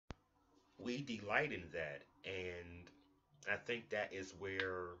we delight in that. And I think that is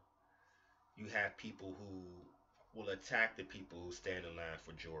where you have people who will attack the people who stand in line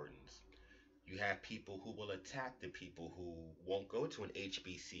for Jordans. You have people who will attack the people who won't go to an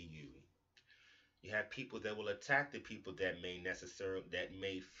HBCU. You have people that will attack the people that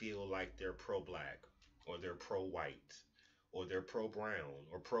may feel like they're pro-black or they're pro-white or they're pro-brown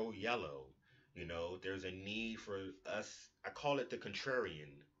or pro-yellow. You know, there's a need for us. I call it the contrarian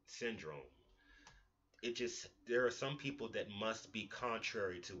syndrome. It just there are some people that must be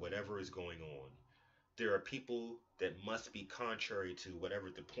contrary to whatever is going on. There are people that must be contrary to whatever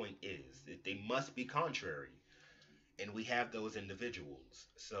the point is. They must be contrary, and we have those individuals.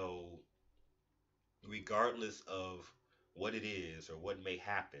 So regardless of what it is or what may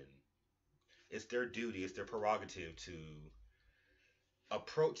happen, it's their duty, it's their prerogative to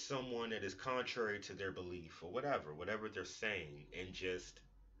approach someone that is contrary to their belief or whatever they're saying, and just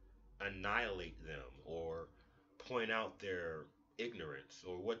annihilate them or point out their ignorance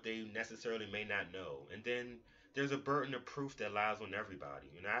or what they necessarily may not know. And then there's a burden of proof that lies on everybody.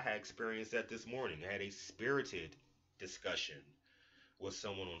 And I had experienced that this morning. I had a spirited discussion with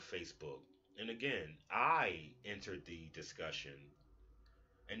someone on Facebook. And again, I entered the discussion.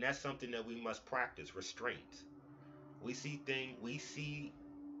 And that's something that we must practice restraint. We see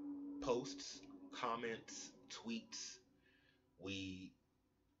posts, comments, tweets, we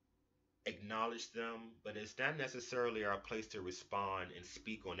acknowledge them, but it's not necessarily our place to respond and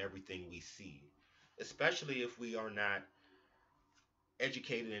speak on everything we see, especially if we are not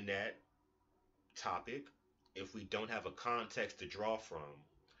educated in that topic, if we don't have a context to draw from,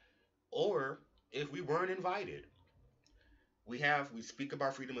 or if we weren't invited. We speak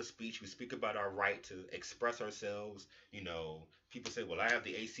about freedom of speech, we speak about our right to express ourselves. You know, people say, well, I have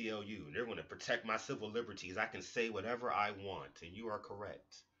the ACLU and they're going to protect my civil liberties. I can say whatever I want, and you are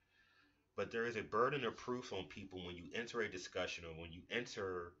correct. But there is a burden of proof on people when you enter a discussion or when you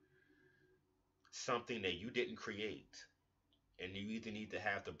enter something that you didn't create. And you either need to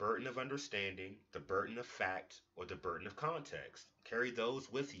have the burden of understanding, the burden of fact, or the burden of context. Carry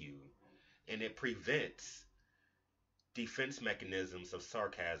those with you. And it prevents defense mechanisms of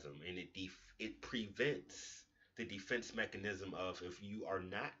sarcasm. And it prevents the defense mechanism of if you are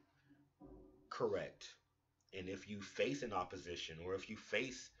not correct. And if you face an opposition or if you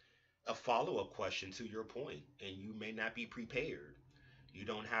face a follow up question to your point and you may not be prepared, you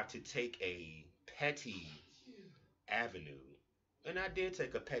don't have to take a petty avenue. And I did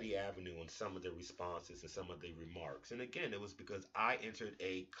take a petty avenue on some of the responses and some of the remarks. And again, it was because I entered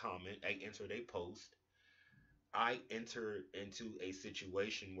a comment, I entered a post, I entered into a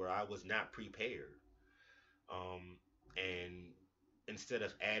situation where I was not prepared. And instead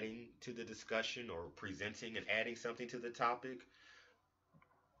of adding to the discussion or presenting and adding something to the topic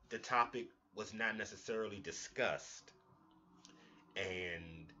was not necessarily discussed.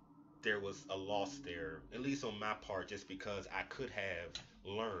 And there was a loss there, at least on my part, just because I could have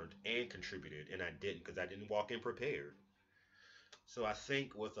learned and contributed, and I didn't because I didn't walk in prepared. So I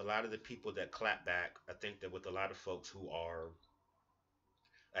think with a lot of the people that clap back, I think that with a lot of folks who are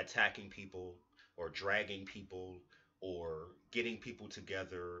attacking people or dragging people or getting people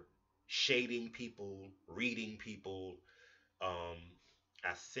together, shading people, reading people, um,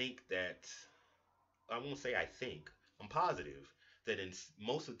 I think that I won't say I think, I'm positive that in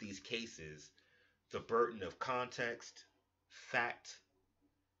most of these cases, the burden of context, fact,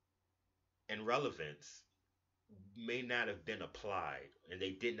 and relevance may not have been applied, and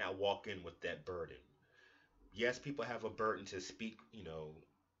they did not walk in with that burden. Yes, people have a burden to speak,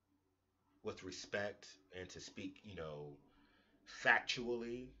 with respect and to speak,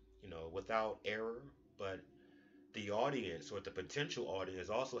 factually, without error, but the audience or the potential audience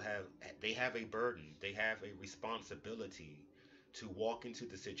also have a burden, they have a responsibility to walk into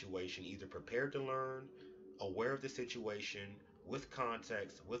the situation either prepared to learn, aware of the situation, with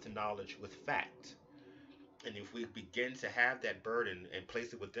context, with knowledge, with fact. And if we begin to have that burden and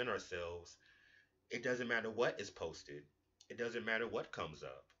place it within ourselves, it doesn't matter what is posted, it doesn't matter what comes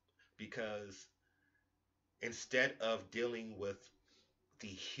up, because instead of dealing with the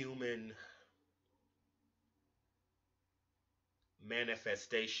human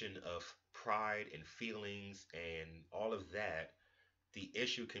manifestation of pride and feelings and all of that, the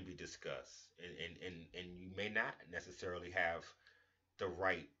issue can be discussed. And you may not necessarily have the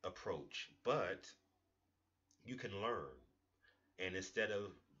right approach, but you can learn. And instead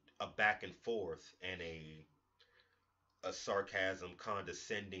of a back and forth and a sarcasm,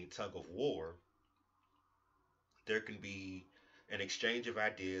 condescending tug of war, there can be an exchange of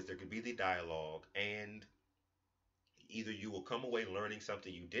ideas, there can be the dialogue, and either you will come away learning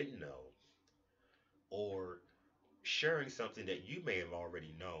something you didn't know, or sharing something that you may have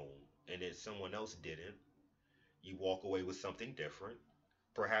already known and that someone else didn't. You walk away with something different.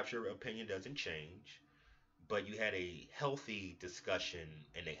 Perhaps your opinion doesn't change, but you had a healthy discussion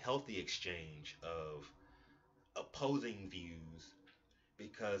and a healthy exchange of opposing views,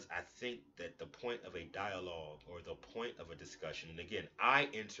 because I think that the point of a dialogue or the point of a discussion, and again, I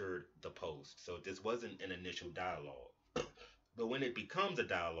entered the post, so this wasn't an initial dialogue, but when it becomes a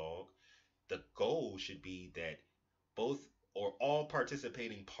dialogue, the goal should be that both or all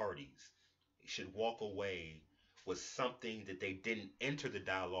participating parties should walk away with something that they didn't enter the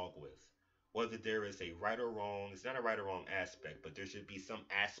dialogue with. Whether there is a right or wrong, it's not a right or wrong aspect, but there should be some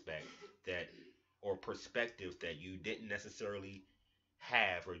aspect that or perspective that you didn't necessarily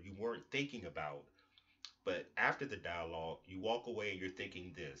have or you weren't thinking about. But after the dialogue, you walk away and you're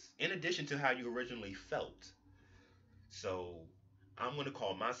thinking this, in addition to how you originally felt. So I'm going to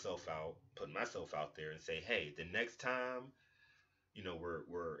call myself out, put myself out there and say, hey, the next time,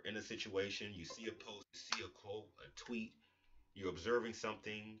 we're in a situation, you see a post, you see a quote, a tweet, you're observing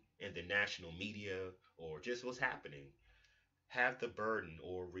something in the national media or just what's happening, have the burden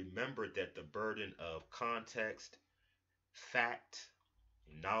or remember that the burden of context, fact,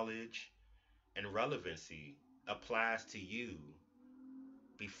 knowledge, and relevancy applies to you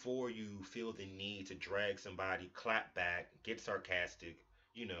before you feel the need to drag somebody, clap back, get sarcastic,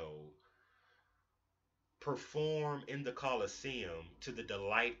 you know, perform in the Coliseum to the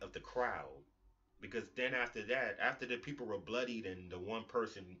delight of the crowd. Because then after that, after the people were bloodied and the one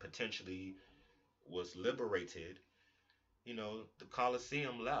person potentially was liberated, the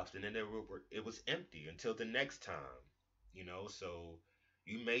Coliseum left, and then it was empty until the next time. So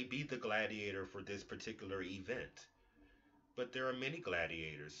you may be the gladiator for this particular event, but there are many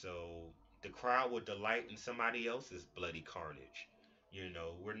gladiators, so the crowd will delight in somebody else's bloody carnage.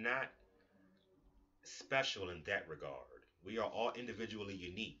 We're not special in that regard. We are all individually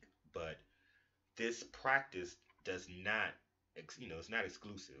unique, but this practice does not, it's not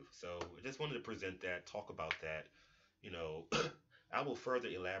exclusive. So I just wanted to present that, talk about that. You know, I will further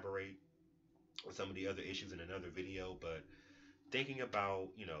elaborate on some of the other issues in another video, but thinking about,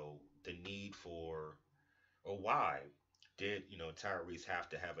 the need for, or why did, Tyrese have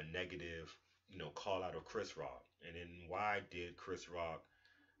to have a negative, call out of Chris Rock? And then why did Chris Rock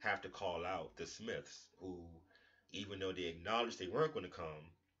have to call out the Smiths, who, even though they acknowledged they weren't going to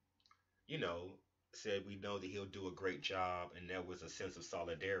come, you know, said we know that he'll do a great job, and there was a sense of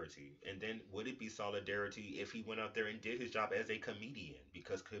solidarity. And then would it be solidarity if he went out there and did his job as a comedian?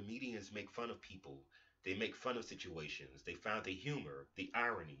 Because comedians make fun of people, they make fun of situations, they found the humor, the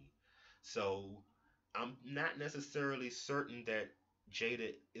irony. So I'm not necessarily certain that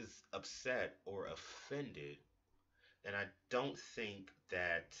Jada is upset or offended, and I don't think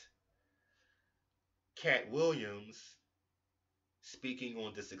that Cat Williams speaking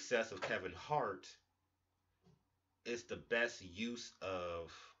on the success of Kevin Hart is the best use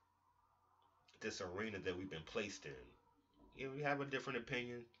of this arena that we've been placed in. If you have a different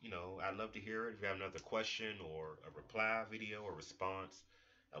opinion, I'd love to hear it. If you have another question or a reply video or response,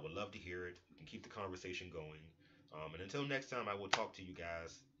 I would love to hear it. We can keep the conversation going. And until next time, I will talk to you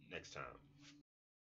guys next time.